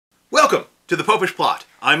to the Popish Plot.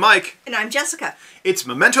 I'm Mike. And I'm Jessica. It's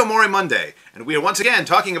Memento Mori Monday, and we are once again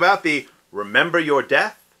talking about the Remember Your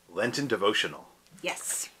Death Lenten Devotional.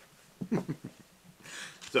 Yes.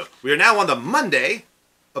 So, we are now on the Monday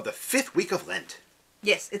of the 5th week of Lent.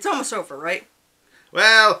 Yes, it's almost over, right?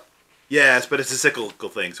 Well, yes, but it's a cyclical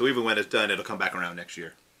thing, so even when it's done, it'll come back around next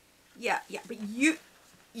year. Yeah, but you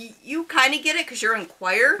kind of get it because you're in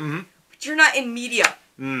choir, but you're not in media.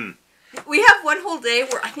 We have one whole day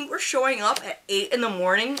where I think we're showing up at 8 in the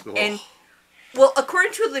morning, and, well,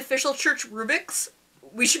 according to the official church rubrics,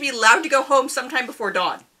 we should be allowed to go home sometime before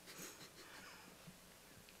dawn.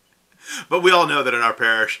 But we all know that in our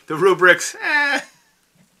parish, the rubrics,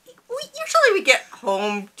 Usually we get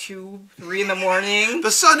home 2, 3 in the morning.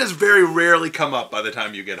 The sun has very rarely come up by the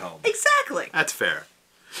time you get home. Exactly. That's fair.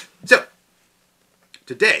 So,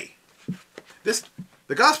 today,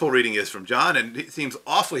 the gospel reading is from John, and it seems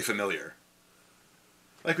awfully familiar.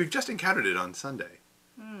 Like we've just encountered it on Sunday.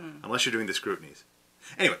 Unless you're doing the scrutinies.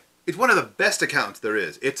 Anyway, it's one of the best accounts there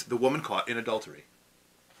is. It's the woman caught in adultery.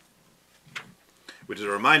 Which is a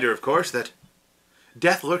reminder, of course, that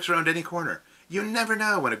death lurks around any corner. You never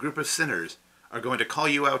know when a group of sinners are going to call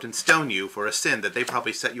you out and stone you for a sin that they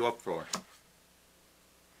probably set you up for.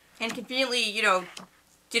 And conveniently,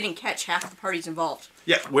 didn't catch half the parties involved.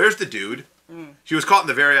 Yeah, where's the dude? She was caught in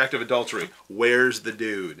the very act of adultery. Where's the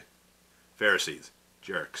dude? Pharisees.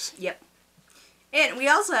 Jerks. Yep. And we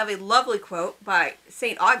also have a lovely quote by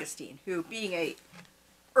St. Augustine, who, being a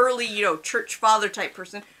early, church father type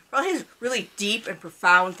person, probably has really deep and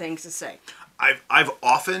profound things to say. I've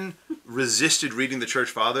often resisted reading the church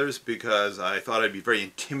fathers because I thought I'd be very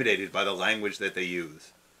intimidated by the language that they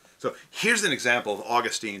use. So here's an example of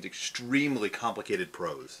Augustine's extremely complicated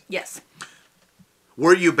prose. Yes.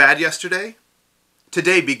 Were you bad yesterday?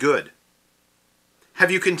 Today be good.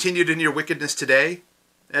 Have you continued in your wickedness today?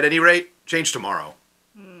 At any rate, change tomorrow.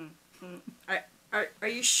 Are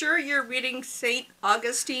you sure you're reading St.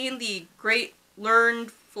 Augustine, the great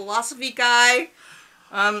learned philosophy guy?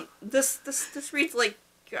 This reads like,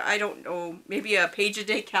 I don't know, maybe a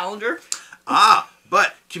page-a-day calendar?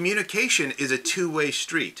 But communication is a two-way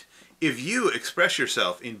street. If you express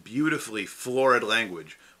yourself in beautifully florid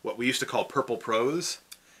language, what we used to call purple prose,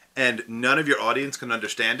 and none of your audience can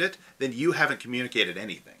understand it, then you haven't communicated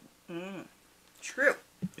anything. True.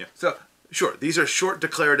 Yeah. So, sure, these are short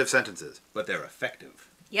declarative sentences, but they're effective.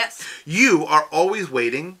 Yes. You are always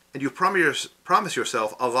waiting, and you promise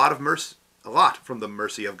yourself a lot from the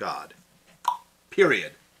mercy of God.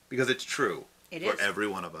 Period. Because it's true. It for is. Every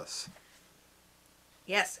one of us.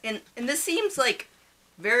 Yes, and this seems like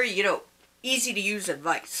very, easy to use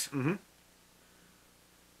advice.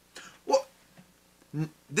 Well,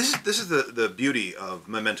 this is the beauty of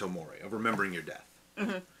Memento Mori, of remembering your death.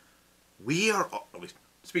 We are, at least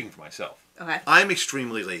speaking for myself, Okay. I'm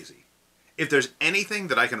extremely lazy. If there's anything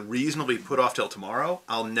that I can reasonably put off till tomorrow,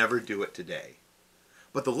 I'll never do it today.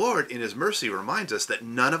 But the Lord, in His mercy, reminds us that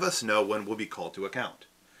none of us know when we'll be called to account.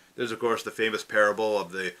 There's, of course, the famous parable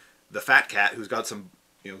of the fat cat who's got some,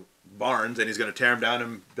 barns, and he's going to tear them down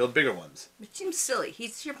and build bigger ones. It seems silly.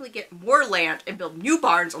 He'd simply get more land and build new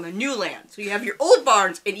barns on the new land. So you have your old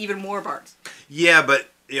barns and even more barns. Yeah, but,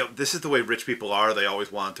 this is the way rich people are. They always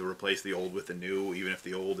want to replace the old with the new, even if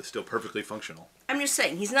the old is still perfectly functional. I'm just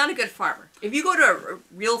saying, he's not a good farmer. If you go to a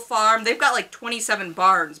real farm, they've got like 27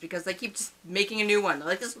 barns because they keep just making a new one. They're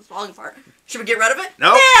like, this is falling apart. Should we get rid of it?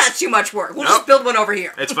 No. Yeah, it's too much work. We'll just build one over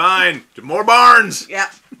here. It's fine. More barns. Yeah.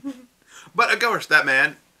 But, of course, that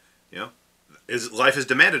man, his life is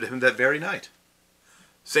demanded of him that very night.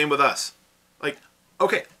 Same with us. Like,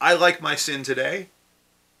 okay, I like my sin today.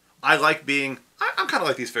 I like being... I'm kind of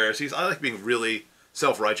like these Pharisees. I like being really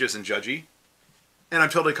self-righteous and judgy. And I'm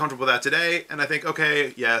totally comfortable with that today. And I think,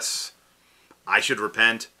 okay, yes, I should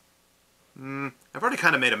repent. I've already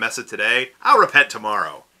kind of made a mess of today. I'll repent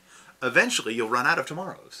tomorrow. Eventually, you'll run out of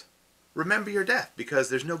tomorrows. Remember your death, because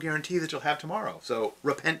there's no guarantee that you'll have tomorrow. So,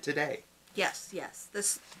 repent today. Yes.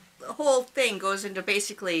 The whole thing goes into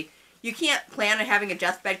basically, you can't plan on having a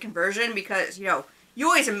deathbed conversion because, you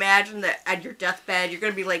always imagine that at your deathbed, you're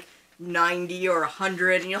going to be like 90 or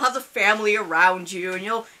 100, and you'll have the family around you, and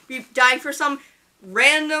you'll be dying for some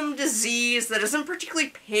random disease that isn't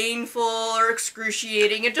particularly painful or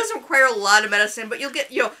excruciating. It doesn't require a lot of medicine, but you'll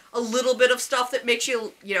get, a little bit of stuff that makes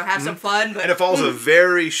you, have some fun. But, and it follows a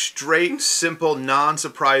very straight, simple,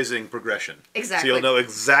 non-surprising progression. Exactly. So you'll know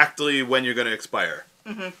exactly when you're going to expire.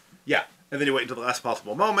 Yeah. And then you wait until the last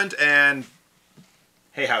possible moment, and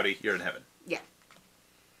hey, howdy, you're in heaven. Yeah.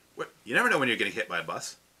 What? You never know when you're getting hit by a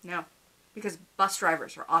bus. No. Because bus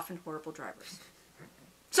drivers are often horrible drivers.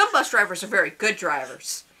 Some bus drivers are very good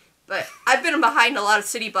drivers, But I've been behind a lot of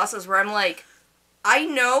city buses where I'm like, I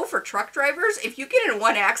know for truck drivers, if you get in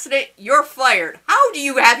one accident, you're fired. How do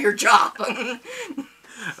you have your job?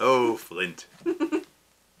 Oh, Flint.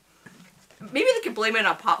 Maybe they could blame it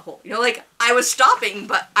on a pothole. You know, like, I was stopping,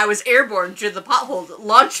 but I was airborne due to the pothole that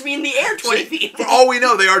launched me in the air 20 feet. For all we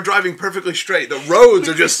know, they are driving perfectly straight. The roads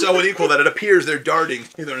are just so unequal that it appears they're darting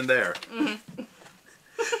hither and there. Mm-hmm.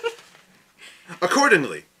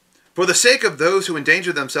 Accordingly, for the sake of those who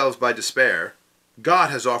endanger themselves by despair, God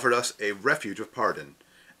has offered us a refuge of pardon.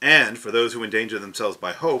 And for those who endanger themselves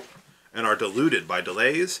by hope and are deluded by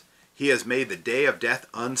delays, he has made the day of death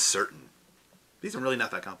uncertain. These are really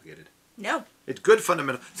not that complicated. No. It's good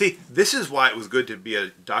fundamental. See, this is why it was good to be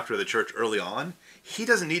a doctor of the church early on. He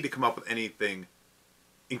doesn't need to come up with anything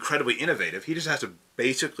incredibly innovative. He just has to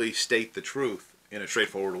basically state the truth in a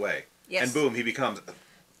straightforward way. Yes. And boom, he becomes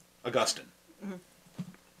Augustine. Mm-hmm.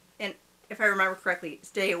 And if I remember correctly,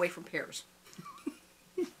 stay away from pears.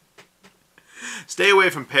 Stay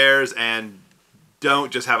away from pears and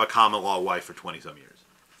don't just have a common law wife for 20-some years.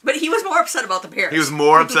 But he was more upset about the pears. He was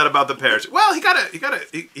more upset about the pears. Well, he got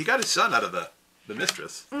his son out of the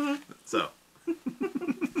mistress. Mm-hmm. So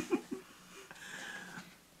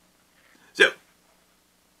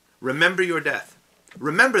remember your death.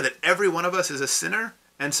 Remember that every one of us is a sinner,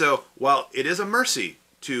 and so while it is a mercy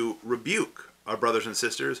to rebuke our brothers and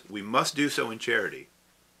sisters, we must do so in charity,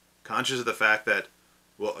 conscious of the fact that,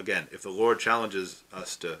 well, again, if the Lord challenges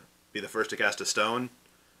us to be the first to cast a stone,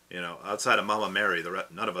 you know, outside of Mama Mary,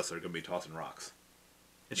 none of us are going to be tossing rocks.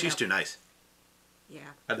 And she's too nice. Yeah.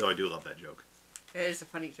 Although I do love that joke. It is a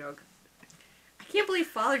funny joke. I can't believe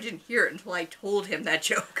Father didn't hear it until I told him that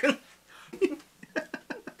joke.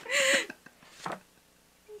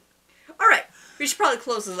 Alright, we should probably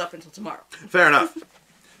close this up until tomorrow. Fair enough.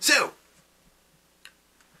 So,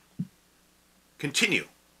 continue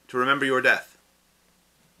to remember your death.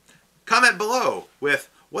 Comment below with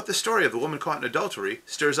what the story of the woman caught in adultery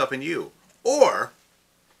stirs up in you, or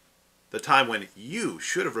the time when you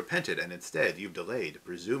should have repented and instead you've delayed,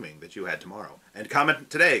 presuming that you had tomorrow. And comment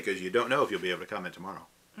today, because you don't know if you'll be able to comment tomorrow.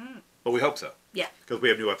 But we hope so. Yeah. Because we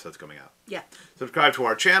have new episodes coming out. Yeah. Subscribe to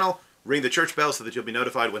our channel, ring the church bell so that you'll be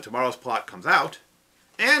notified when tomorrow's plot comes out.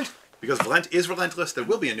 And, because vLent is relentless, there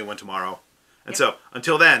will be a new one tomorrow. And so,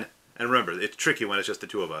 until then, and remember, it's tricky when it's just the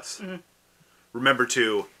two of us. Mm-hmm. Remember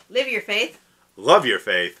to live your faith. Love your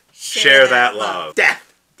faith. Share that love.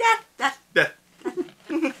 Death. Death. Death. Death.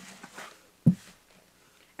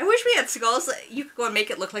 I wish we had skulls that you could go and make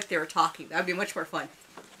it look like they were talking. That would be much more fun.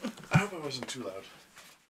 I hope I wasn't too loud.